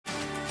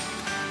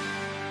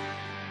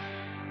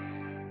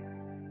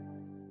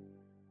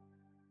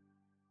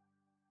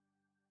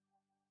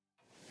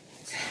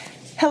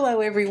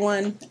Hello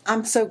everyone.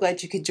 I'm so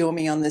glad you could join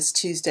me on this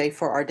Tuesday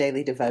for our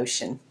daily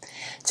devotion.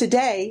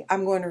 Today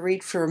I'm going to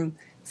read from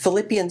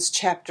Philippians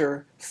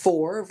chapter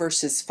 4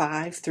 verses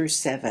 5 through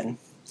 7.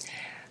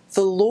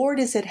 The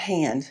Lord is at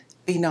hand.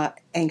 Be not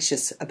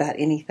anxious about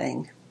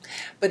anything,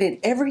 but in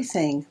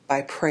everything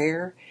by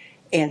prayer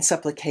and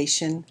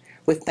supplication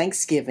with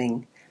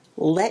thanksgiving,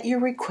 let your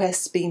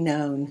requests be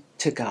known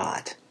to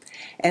God.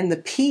 And the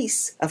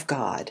peace of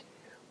God,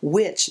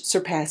 which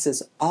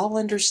surpasses all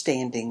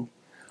understanding,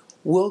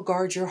 will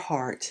guard your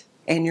heart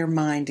and your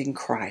mind in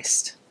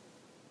Christ.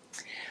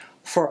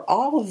 For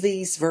all of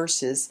these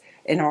verses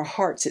in our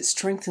hearts, it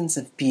strengthens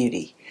of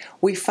beauty.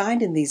 We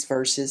find in these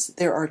verses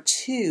there are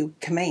two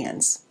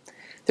commands.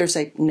 There's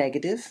a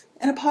negative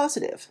and a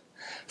positive.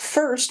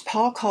 First,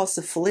 Paul calls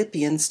the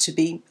Philippians to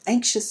be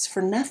anxious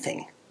for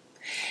nothing.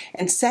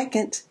 And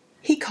second,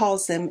 he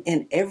calls them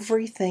in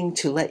everything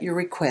to let your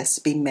requests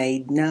be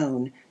made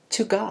known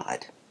to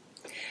God.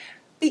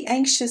 Be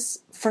anxious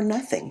for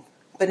nothing,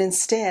 but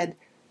instead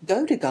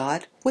go to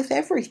God with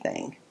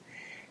everything.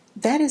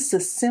 That is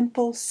the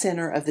simple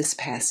center of this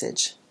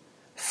passage.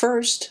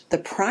 First, the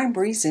prime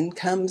reason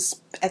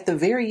comes at the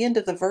very end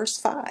of the verse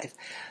 5.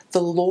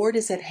 The Lord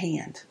is at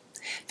hand.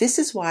 This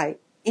is why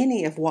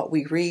any of what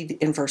we read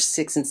in verse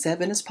 6 and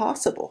 7 is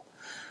possible.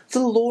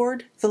 The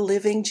Lord, the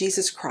living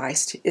Jesus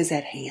Christ, is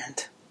at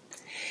hand.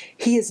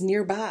 He is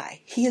nearby.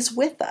 He is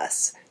with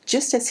us,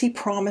 just as he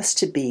promised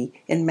to be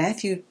in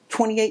Matthew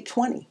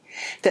 28:20,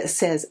 that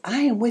says,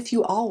 I am with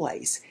you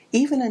always,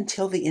 even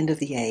until the end of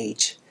the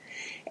age.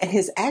 And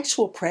his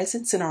actual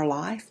presence in our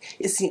life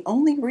is the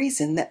only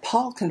reason that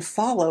Paul can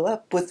follow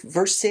up with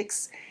verse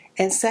 6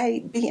 and say,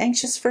 be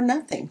anxious for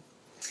nothing.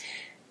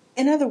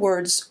 In other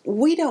words,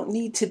 we don't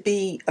need to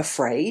be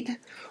afraid,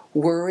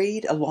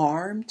 worried,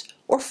 alarmed,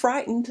 or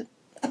frightened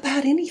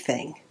about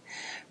anything,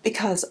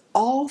 because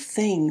all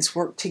things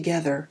work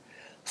together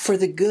for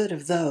the good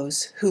of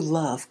those who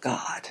love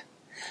God.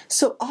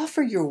 So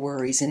offer your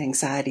worries and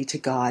anxiety to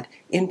God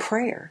in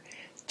prayer.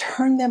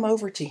 Turn them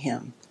over to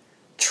Him.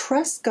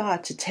 Trust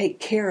God to take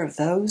care of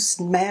those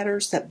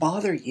matters that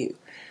bother you.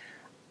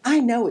 I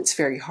know it's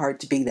very hard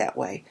to be that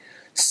way.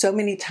 So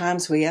many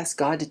times we ask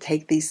God to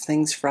take these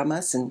things from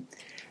us, and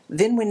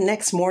then when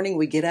next morning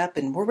we get up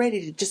and we're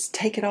ready to just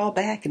take it all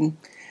back and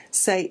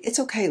say, it's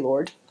okay,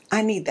 Lord,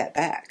 I need that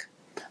back.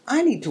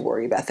 I need to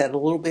worry about that a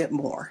little bit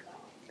more.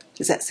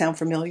 Does that sound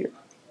familiar?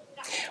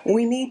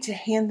 We need to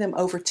hand them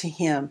over to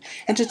Him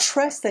and to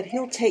trust that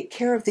He'll take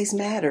care of these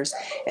matters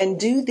and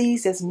do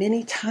these as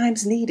many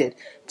times needed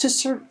to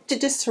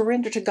just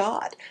surrender to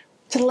God,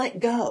 to let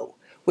go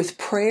with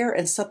prayer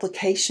and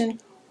supplication,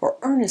 or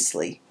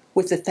earnestly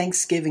with the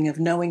thanksgiving of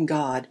knowing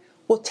God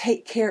will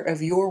take care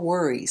of your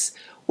worries,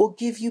 will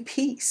give you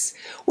peace,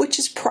 which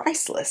is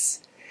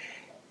priceless.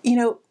 You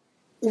know,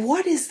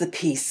 what is the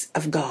peace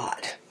of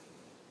God?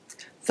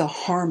 The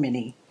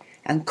harmony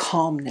and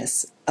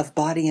calmness of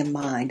body and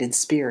mind and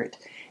spirit,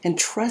 and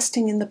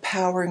trusting in the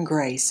power and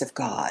grace of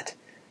God.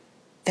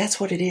 That's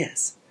what it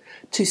is.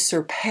 To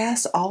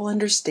surpass all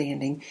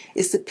understanding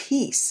is the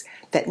peace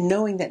that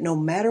knowing that no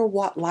matter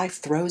what life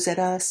throws at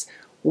us,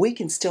 we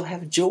can still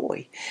have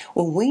joy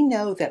when we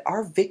know that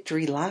our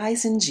victory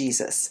lies in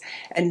Jesus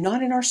and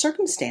not in our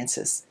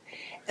circumstances.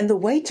 And the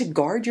way to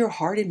guard your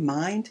heart and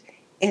mind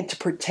and to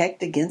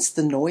protect against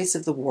the noise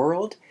of the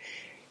world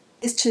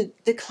is to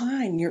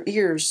decline your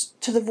ears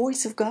to the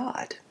voice of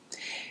God.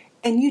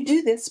 And you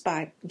do this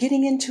by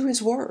getting into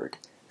His Word,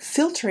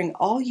 filtering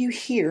all you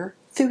hear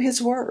through His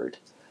Word.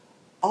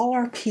 All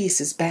our peace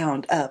is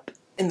bound up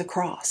in the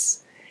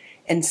cross.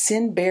 And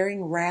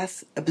sin-bearing,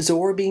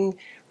 wrath-absorbing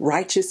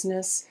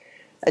righteousness,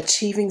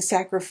 achieving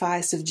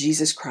sacrifice of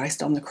Jesus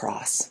Christ on the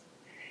cross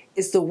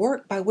is the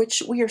work by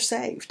which we are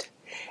saved.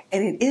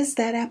 And it is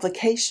that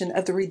application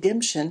of the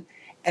redemption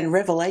and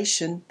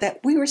revelation that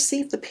we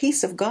receive the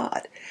peace of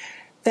God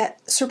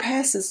that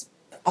surpasses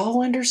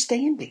all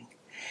understanding.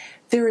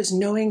 There is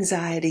no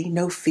anxiety,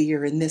 no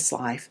fear in this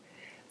life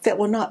that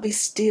will not be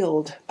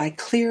stilled by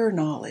clearer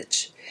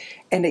knowledge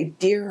and a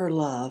dearer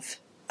love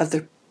of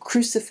the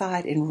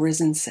crucified and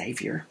risen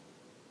Savior.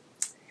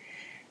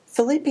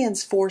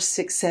 Philippians 4,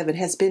 6, 7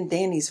 has been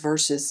Danny's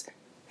verses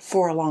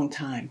for a long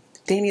time.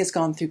 Danny has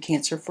gone through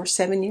cancer for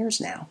 7 years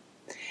now,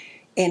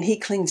 and he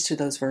clings to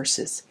those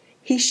verses.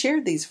 He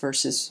shared these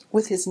verses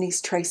with his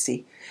niece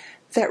Tracy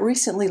that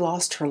recently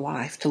lost her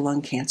life to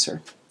lung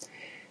cancer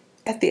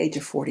at the age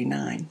of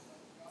 49.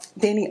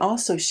 Danny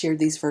also shared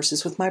these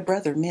verses with my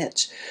brother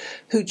Mitch,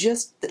 who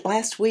just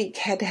last week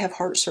had to have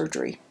heart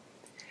surgery.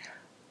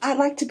 I'd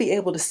like to be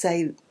able to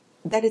say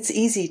that it's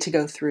easy to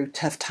go through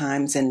tough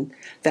times and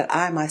that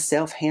I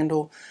myself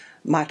handle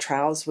my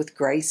trials with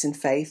grace and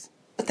faith,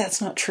 but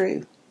that's not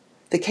true.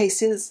 The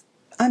case is,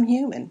 I'm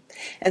human,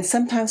 and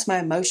sometimes my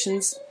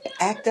emotions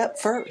act up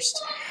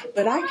first.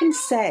 But I can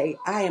say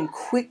I am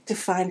quick to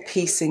find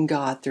peace in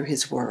God through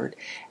His Word,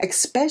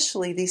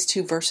 especially these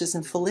two verses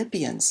in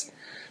Philippians.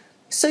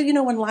 So,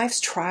 when life's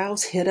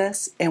trials hit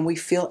us and we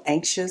feel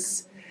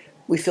anxious,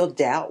 we feel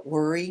doubt,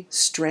 worry,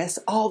 stress,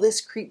 all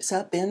this creeps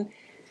up in,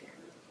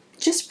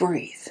 Just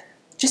breathe.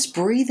 Just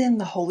breathe in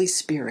the Holy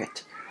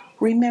Spirit.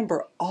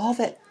 Remember all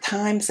the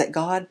times that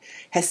God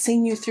has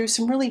seen you through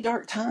some really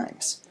dark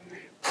times.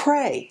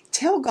 Pray.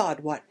 Tell God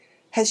what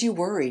has you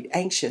worried,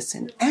 anxious,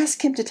 and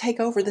ask Him to take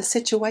over the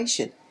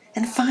situation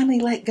and finally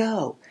let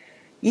go.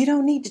 You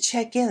don't need to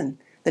check in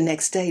the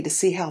next day to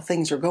see how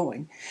things are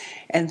going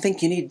and think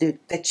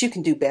that you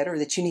can do better,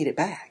 that you need it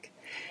back.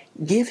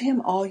 Give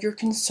Him all your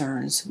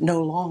concerns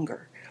no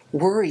longer.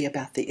 Worry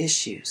about the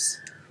issues,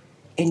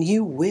 and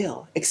you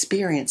will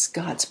experience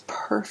God's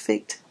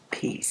perfect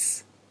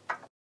peace.